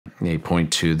They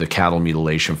point to the cattle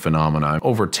mutilation phenomena.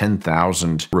 Over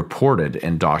 10,000 reported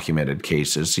and documented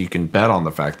cases. So you can bet on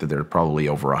the fact that there are probably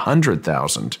over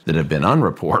 100,000 that have been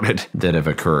unreported that have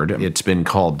occurred. It's been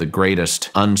called the greatest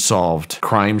unsolved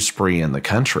crime spree in the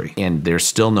country, and there's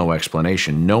still no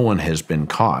explanation. No one has been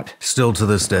caught. Still to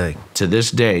this day. To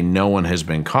this day, no one has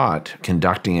been caught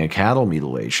conducting a cattle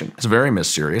mutilation. It's very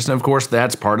mysterious, and of course,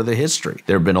 that's part of the history.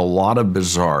 There have been a lot of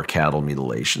bizarre cattle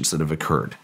mutilations that have occurred.